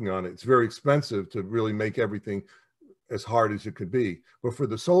still working on it. It's very expensive to really make everything as hard as it could be. But for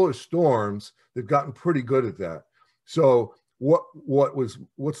the solar storms, they've gotten pretty good at that. So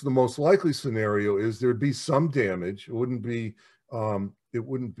what's the most likely scenario is there'd be some damage. It wouldn't be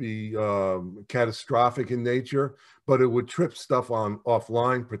catastrophic in nature, but it would trip stuff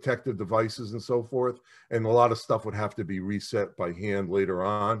offline, protective devices and so forth. And a lot of stuff would have to be reset by hand later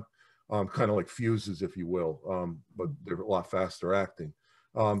on, kind of like fuses, if you will, but they're a lot faster acting.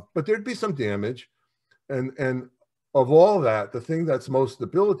 But there'd be some damage. And of all that, the thing that's most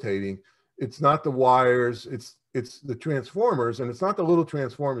debilitating, it's not the wires, it's the transformers, and it's not the little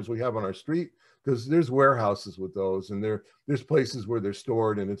transformers we have on our street, because there's warehouses with those, and there's places where they're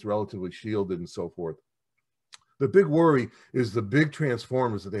stored and it's relatively shielded and so forth. The big worry is the big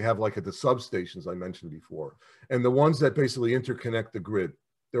transformers that they have, like at the substations I mentioned before, and the ones that basically interconnect the grid.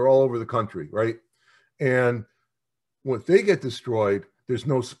 They're all over the country, right? And when they get destroyed, there's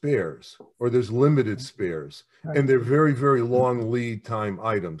no spares, or there's limited spares. And they're very, very long lead time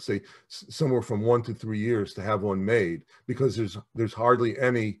items, say somewhere from 1 to 3 years to have one made, because there's hardly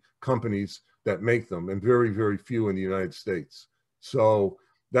any companies that make them, and very, very few in the United States. So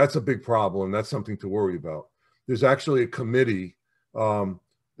that's a big problem. That's something to worry about. There's actually a committee,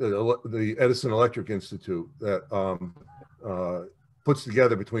 the Edison Electric Institute, that puts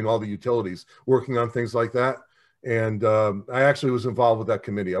together between all the utilities working on things like that. And I actually was involved with that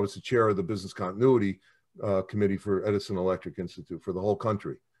committee. I was the chair of the business continuity committee for Edison Electric Institute for the whole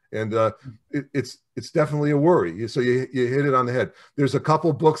country. And it's definitely a worry. So you hit it on the head. There's a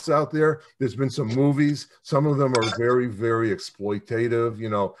couple books out there. There's been some movies. Some of them are very, very exploitative. You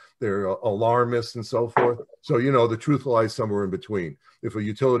know, they're alarmist and so forth. So, you know, the truth lies somewhere in between. If a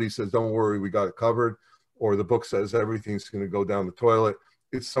utility says, don't worry, we got it covered, or the book says everything's going to go down the toilet,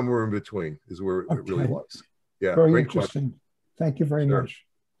 it's somewhere in between is where it really lies. Yeah, very interesting. Question. Thank you very much.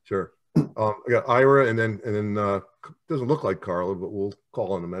 Sure. I got Ira, and then doesn't look like Carla, but we'll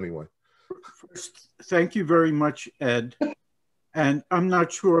call on them anyway. First, thank you very much, Ed. And I'm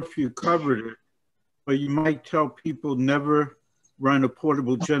not sure if you covered it, but you might tell people never run a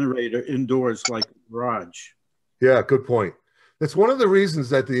portable generator indoors like a garage. Yeah, good point. That's one of the reasons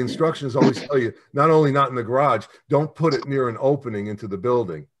that the instructions always tell you, not only not in the garage, don't put it near an opening into the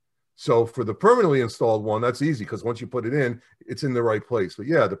building. So for the permanently installed one, that's easy because once you put it in, it's in the right place. But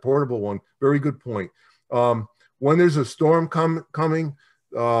yeah, the portable one, very good point. When there's a storm coming,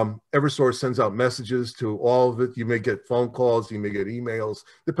 Eversource sends out messages to all of it. You may get phone calls, you may get emails,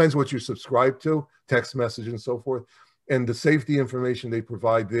 depends what you're subscribed to, text message and so forth. And the safety information they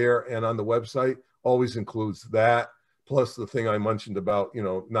provide there and on the website always includes that, plus the thing I mentioned about, you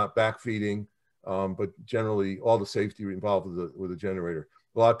know, not backfeeding, but generally all the safety involved with the generator.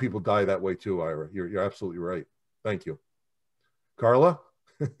 A lot of people die that way too, Ira. You're absolutely right. Thank you. Carla?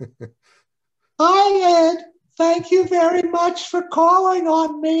 Hi, Ed. Thank you very much for calling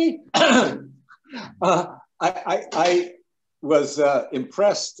on me. I was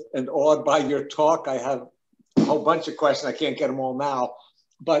impressed and awed by your talk. I have a whole bunch of questions. I can't get them all now.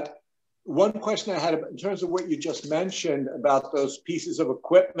 But one question I had in terms of what you just mentioned about those pieces of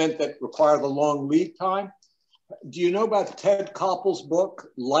equipment that require the long lead time. Do you know about Ted Koppel's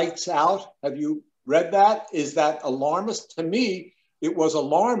book, Lights Out? Have you read that? Is that alarmist? To me, it was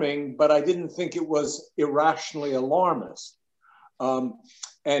alarming, but I didn't think it was irrationally alarmist. And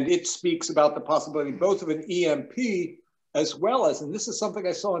it speaks about the possibility both of an EMP as well as, and this is something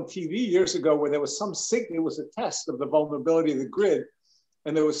I saw on TV years ago where there was some signal, it was a test of the vulnerability of the grid,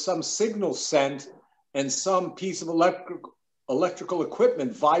 and there was some signal sent and some piece of electrical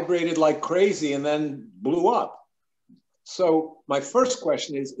equipment vibrated like crazy and then blew up. So my first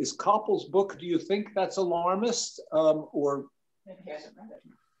question is Koppel's book, do you think that's alarmist or? He hasn't read it.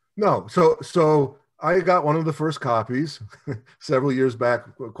 No, so I got one of the first copies several years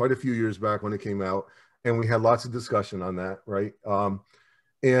back, quite a few years back when it came out, and we had lots of discussion on that, right?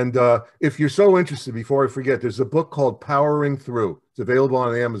 And if you're so interested, before I forget, there's a book called Powering Through. It's available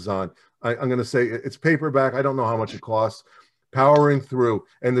on Amazon. I'm going to say it's paperback. I don't know how much it costs. Powering Through,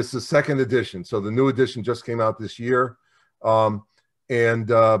 and this is the second edition. So the new edition just came out this year.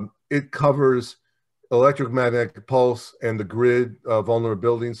 It covers electromagnetic pulse and the grid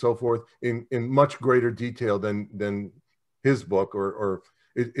vulnerability and so forth in much greater detail than his book, or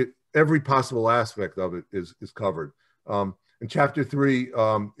every possible aspect of it is covered. And chapter 3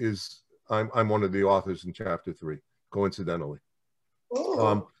 is I'm one of the authors in chapter 3, coincidentally.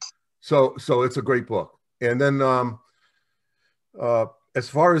 So it's a great book. And then as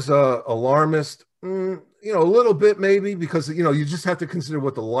far as alarmist, you know, a little bit maybe, because, you know, you just have to consider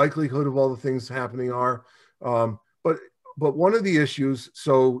what the likelihood of all the things happening are. But one of the issues,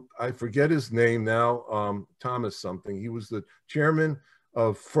 so I forget his name now, Thomas something. He was the chairman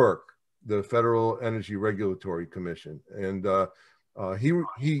of FERC, the Federal Energy Regulatory Commission. And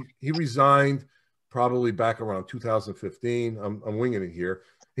he resigned probably back around 2015. I'm winging it here.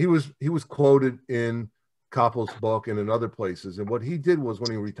 He was quoted in Koppel's book and in other places. And what he did was,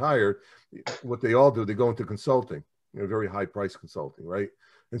 when he retired, what they all do, they go into consulting, you know, very high price consulting, right?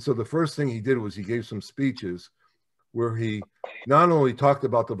 And so the first thing he did was he gave some speeches where he not only talked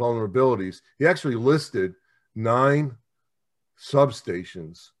about the vulnerabilities, he actually listed 9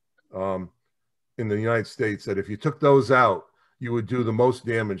 substations in the United States that if you took those out, you would do the most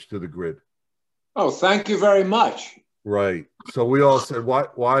damage to the grid. Oh, thank you very much. Right. So we all said,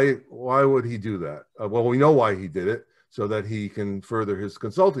 why would he do that? Well, we know why he did it, so that he can further his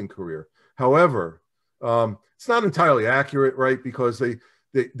consulting career. However, it's not entirely accurate, right? Because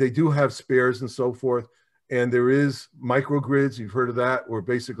they do have spares and so forth. And there is microgrids, you've heard of that, where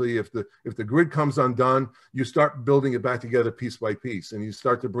basically if the grid comes undone, you start building it back together piece by piece, and you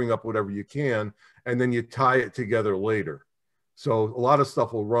start to bring up whatever you can, and then you tie it together later. So a lot of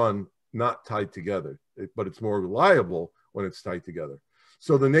stuff will run not tied together, but it's more reliable when it's tied together.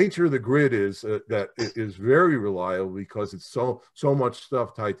 So the nature of the grid is that it is very reliable because it's so much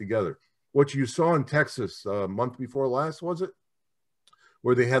stuff tied together. What you saw in Texas a month before last, was it?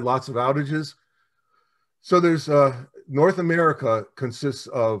 Where they had lots of outages. So there's North America consists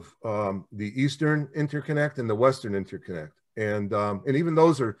of the Eastern Interconnect and the Western Interconnect. And even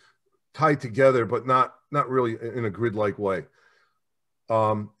those are tied together, but not really in a grid-like way.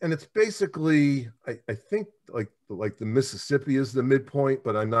 And it's basically, I think like the Mississippi is the midpoint,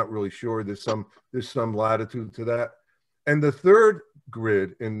 but I'm not really sure. There's some latitude to that. And the third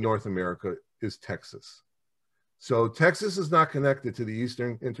grid in North America is Texas. So Texas is not connected to the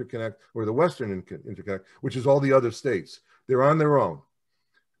Eastern Interconnect or the Western Interconnect, which is all the other states. They're on their own.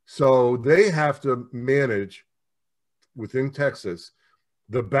 So they have to manage within Texas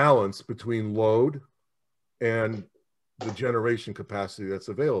the balance between load and the generation capacity that's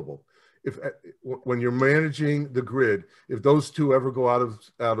available. When you're managing the grid, if those two ever go out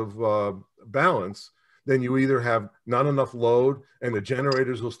of balance, then you either have not enough load and the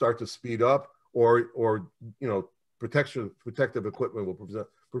generators will start to speed up, or protective equipment will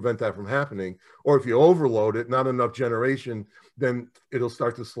prevent that from happening. Or if you overload it, not enough generation, then it'll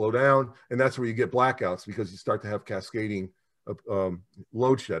start to slow down, and that's where you get blackouts, because you start to have cascading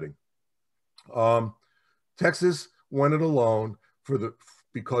load shedding. Texas went it alone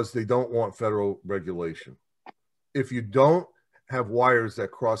because they don't want federal regulation. If you don't have wires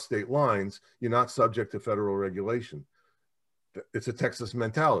that cross state lines, you're not subject to federal regulation. It's a Texas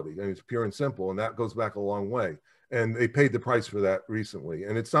mentality, and it's pure and simple, and that goes back a long way. And they paid the price for that recently.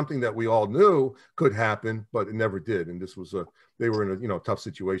 And it's something that we all knew could happen, but it never did. And this was they were in a tough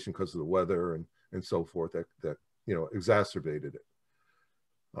situation because of the weather and so forth that exacerbated it.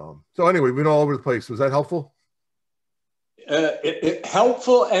 So anyway, we've been all over the place. Was that helpful?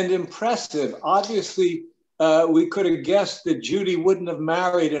 Helpful and impressive. Obviously, we could have guessed that Judy wouldn't have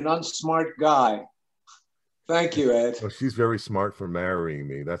married an unsmart guy. Thank you, Ed. Well, she's very smart for marrying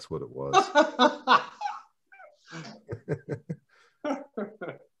me. That's what it was.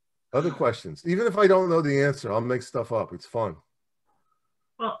 Other questions? Even if I don't know the answer, I'll make stuff up. It's fun.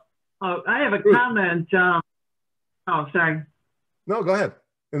 Well, I have a comment. Oh, sorry. No, go ahead.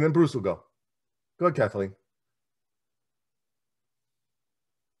 And then Bruce will go. Go ahead, Kathleen.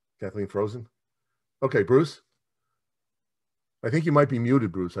 Kathleen frozen? Okay, Bruce. I think you might be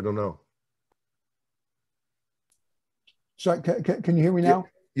muted, Bruce. I don't know. Sorry, can you hear me now?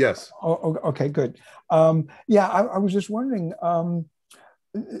 Yes. Oh, okay, good. Yeah, I was just wondering,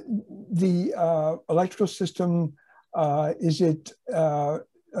 the electrical system, is it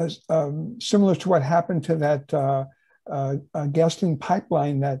similar to what happened to that gasoline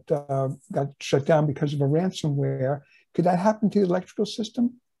pipeline that got shut down because of a ransomware? Could that happen to the electrical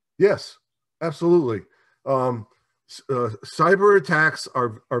system? Yes, absolutely. Cyber attacks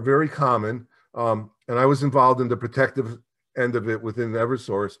are very common, and I was involved in the protective end of it within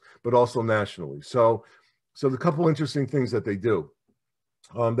Eversource, but also nationally. So the couple interesting things that they do.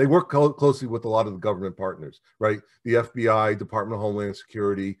 They work closely with a lot of the government partners, right? The FBI, Department of Homeland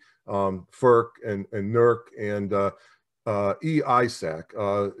Security, FERC, and NERC, and EISAC,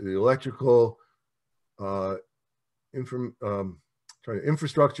 the Electrical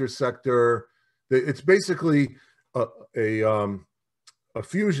Infrastructure Sector. It's basically a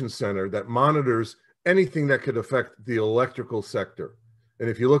fusion center that monitors anything that could affect the electrical sector. And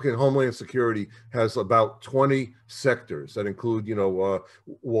if you look at Homeland Security, has about 20 sectors that include,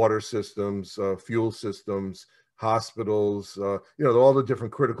 water systems, fuel systems, hospitals, all the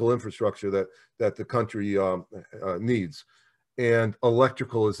different critical infrastructure that the country needs. And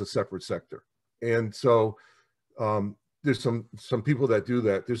electrical is a separate sector. And so there's some people that do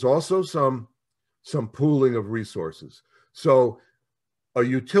that. There's also some pooling of resources. So a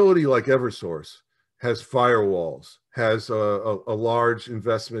utility like Eversource has firewalls, has a large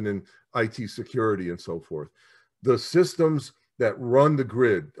investment in IT security and so forth. The systems that run the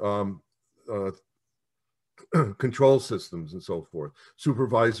grid, control systems and so forth,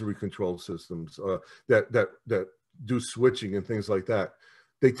 supervisory control systems that do switching and things like that,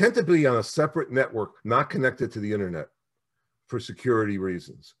 they tend to be on a separate network, not connected to the internet for security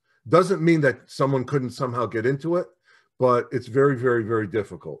reasons. Doesn't mean that someone couldn't somehow get into it, but it's very, very, very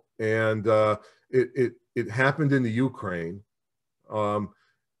difficult. And it happened in the Ukraine.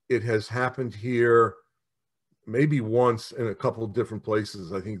 It has happened here maybe once in a couple of different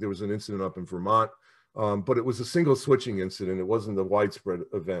places. I think there was an incident up in Vermont But it was a single switching incident. It wasn't a widespread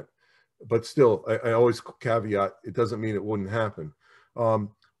event. But still, I always caveat, it doesn't mean it wouldn't happen.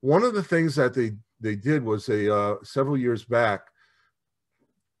 One of the things that they did was several years back,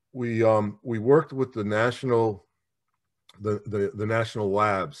 we worked with the national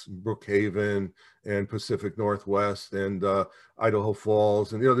labs, Brookhaven and Pacific Northwest and Idaho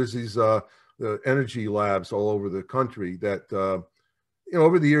Falls, and there's these the energy labs all over the country that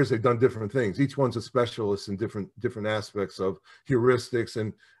over the years they've done different things. Each one's a specialist in different aspects of heuristics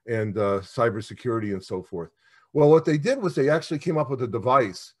and cybersecurity and so forth. Well, what they did was they actually came up with a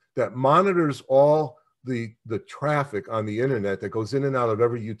device that monitors all the traffic on the internet that goes in and out of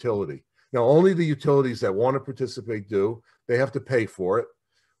every utility. Now, only the utilities that want to participate do. They have to pay for it.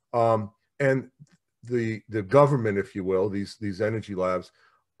 And the government, if you will, these energy labs,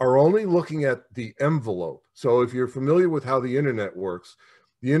 are only looking at the envelope. So if you're familiar with how the internet works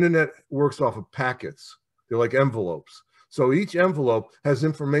off of packets. They're like envelopes. So each envelope has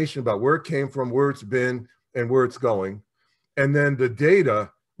information about where it came from, where it's been, and where it's going. And then the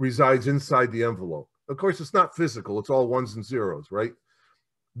data resides inside the envelope. Of course, it's not physical. It's all ones and zeros, right?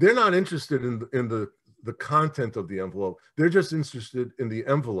 They're not interested in the content of the envelope. They're just interested in the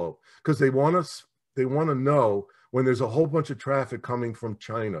envelope because they want to know when there's a whole bunch of traffic coming from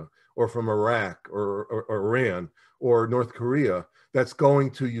China or from Iraq or Iran or North Korea that's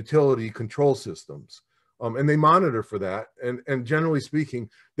going to utility control systems. And they monitor for that. And generally speaking,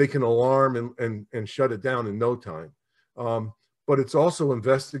 they can alarm and shut it down in no time. But it's also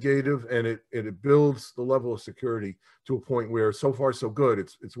investigative, and it builds the level of security to a point where so far so good,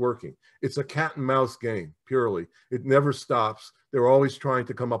 it's working. It's a cat and mouse game, purely. It never stops. They're always trying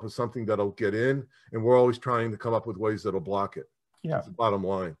to come up with something that'll get in, and we're always trying to come up with ways that'll block it. Yeah. That's the bottom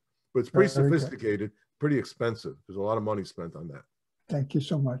line. But it's pretty sophisticated, pretty expensive. There's a lot of money spent on that. Thank you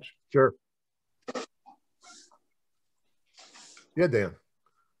so much. Sure. Yeah, Dan.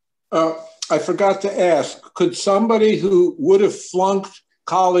 I forgot to ask, could somebody who would have flunked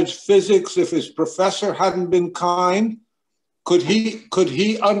college physics if his professor hadn't been kind, could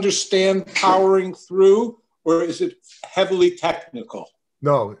he understand powering through, or is it heavily technical?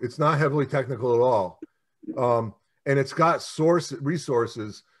 No, it's not heavily technical at all. And it's got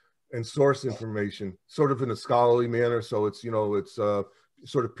resources and source information sort of in a scholarly manner. So it's, it's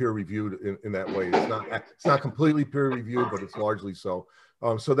sort of peer reviewed in that way. It's not completely peer reviewed, but it's largely so.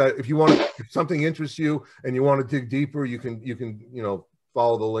 So that if something interests you and you want to dig deeper, you can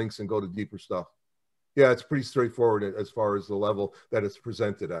follow the links and go to deeper stuff. Yeah, it's pretty straightforward as far as the level that it's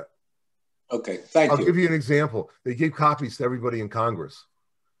presented at. Okay, thank you. I'll give you an example. They gave copies to everybody in Congress.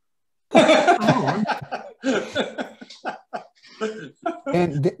 And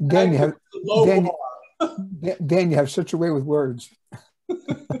Dan, you have such a way with words.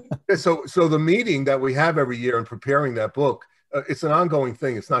 So the meeting that we have every year in preparing that book, it's an ongoing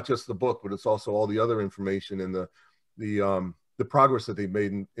thing. It's not just the book, but it's also all the other information and the progress that they've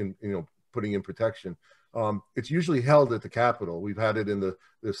made in putting in protection. It's usually held at the Capitol. We've had it in the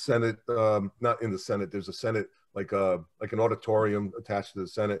Senate, not in the Senate. There's a Senate like an auditorium attached to the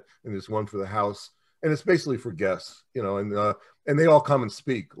Senate, and there's one for the House, and it's basically for guests, and they all come and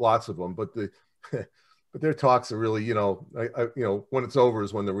speak, lots of them, but but their talks are really, when it's over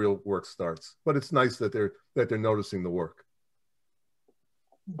is when the real work starts. But it's nice that they're noticing the work.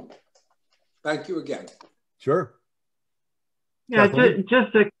 Thank you again. Sure. Yeah,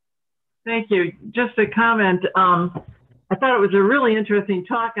 thank you. Just a comment. I thought it was a really interesting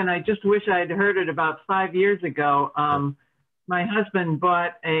talk, and I just wish I had heard it about 5 years ago. My husband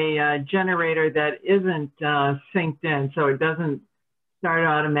bought a generator that isn't synced in, so it doesn't start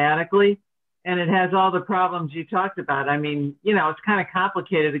automatically. And it has all the problems you talked about. I mean, it's kind of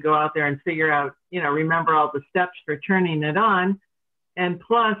complicated to go out there and figure out, remember all the steps for turning it on. And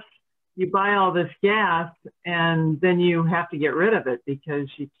plus, you buy all this gas and then you have to get rid of it because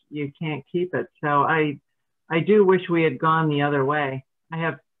you can't keep it. So I do wish we had gone the other way. I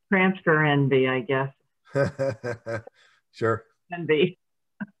have transfer envy, I guess. Sure. Envy.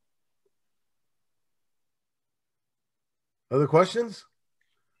 Other questions?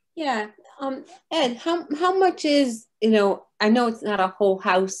 Yeah. Ed, how much is, I know it's not a whole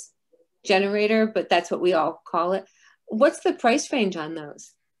house generator, but that's what we all call it. What's the price range on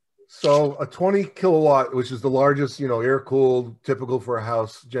those? So a 20 kilowatt, which is the largest, air cooled, typical for a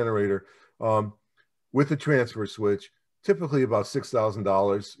house generator, with the transfer switch, typically about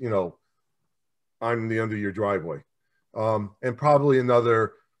 $6,000, on the end of your driveway. And probably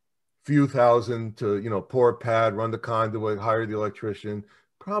another few thousand to, pour a pad, run the conduit, hire the electrician,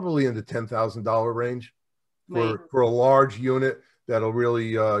 probably in the $10,000 range for a large unit that'll really,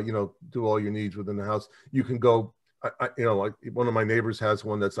 you know, do all your needs within the house. You can go, you know, like one of my neighbors has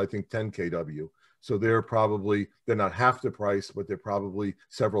one that's, I think, 10 kW. So they're not half the price, but they're probably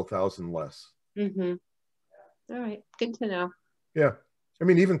several thousand less. Mm-hmm. All right, good to know. Yeah, I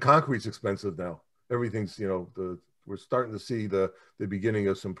mean, even concrete's expensive now. Everything's, you know, we're starting to see the beginning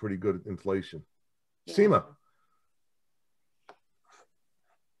of some pretty good inflation. Yeah. Seema.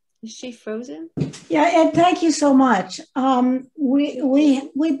 Is she frozen? Yeah, Ed, thank you so much.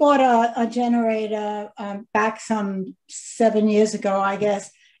 We bought a generator back some 7 years ago, I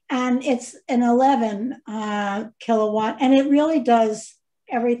guess, and it's an 11 kilowatt, and it really does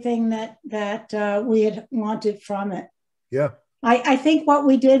everything that we had wanted from it. Yeah. I think what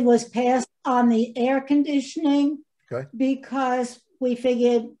we did was pass on the air conditioning, okay, because we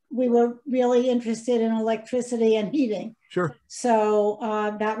figured we were really interested in electricity and heating. Sure. So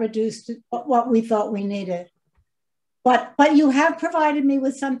that reduced what we thought we needed. But you have provided me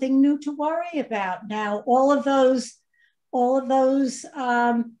with something new to worry about now. All of those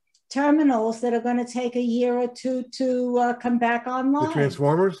terminals that are going to take a year or two to come back online. The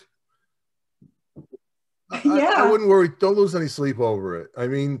transformers? Yeah. I wouldn't worry. Don't lose any sleep over it. I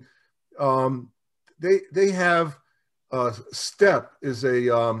mean, they have STEP is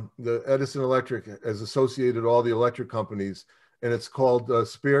the Edison Electric has associated all the electric companies, and it's called the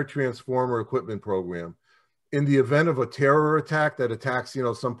Spare Transformer Equipment Program. In the event of a terror attack that attacks, you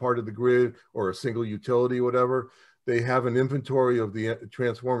know, some part of the grid or a single utility, whatever, they have an inventory of the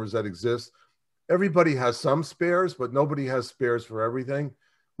transformers that exist. Everybody has some spares, but nobody has spares for everything.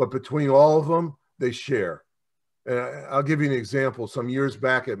 But between all of them, they share. And I'll give you an example. Some years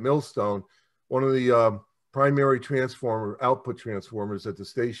back at Millstone, one of the primary output transformers at the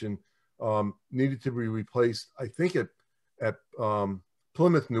station needed to be replaced, I think at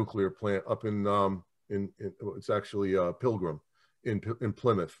Plymouth nuclear plant up in it's actually Pilgrim in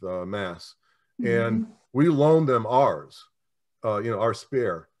Plymouth, Mass. And we loaned them ours, you know, our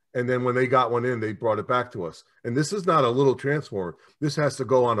spare. And then when they got one in, they brought it back to us. And this is not a little transformer. This has to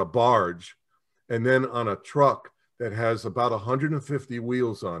go on a barge and then on a truck that has about 150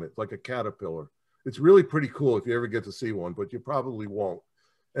 wheels on it, like a Caterpillar. It's really pretty cool if you ever get to see one, but you probably won't.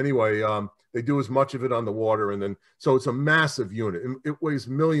 Anyway, they do as much of it on the water, and then so it's a massive unit. It weighs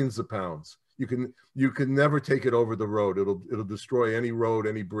millions of pounds. You can never take it over the road. It'll destroy any road,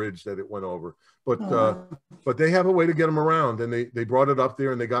 any bridge that it went over. But they have a way to get them around, and they brought it up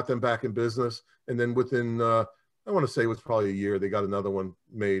there and they got them back in business. And then within I want to say it was probably a year, they got another one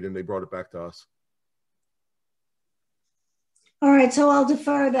made and they brought it back to us. All right, so I'll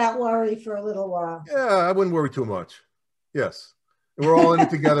defer that worry for a little while. Yeah, I wouldn't worry too much. Yes. And we're all in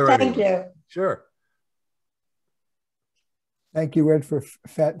it together Thank anyway. you. Sure. Thank you, Ed, for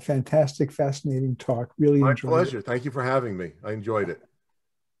fantastic, fascinating talk. Really enjoyed it. My pleasure. Thank you for having me. I enjoyed it.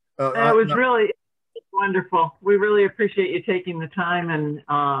 It was really wonderful. We really appreciate you taking the time, and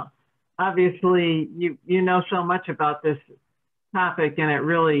obviously you know so much about this topic, and it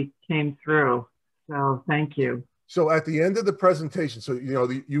really came through. So thank you. So at the end of the presentation, so you know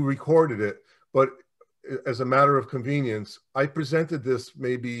you recorded it, but as a matter of convenience, I presented this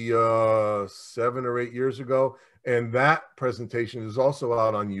maybe 7 or 8 years ago, and that presentation is also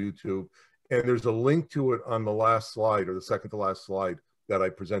out on YouTube, and there's a link to it on the last slide, or the second to last slide that I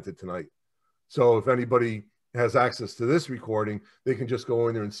presented tonight. So if anybody has access to this recording, they can just go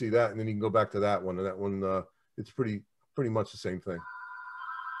in there and see that, and then you can go back to that one, and that one it's pretty much the same thing.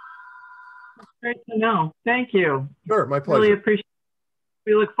 Great to know. Thank you. Sure, my pleasure. Really appreciate it.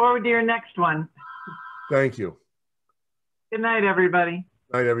 We look forward to your next one. Thank you. Good night, everybody.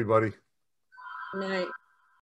 Night, everybody. Good night.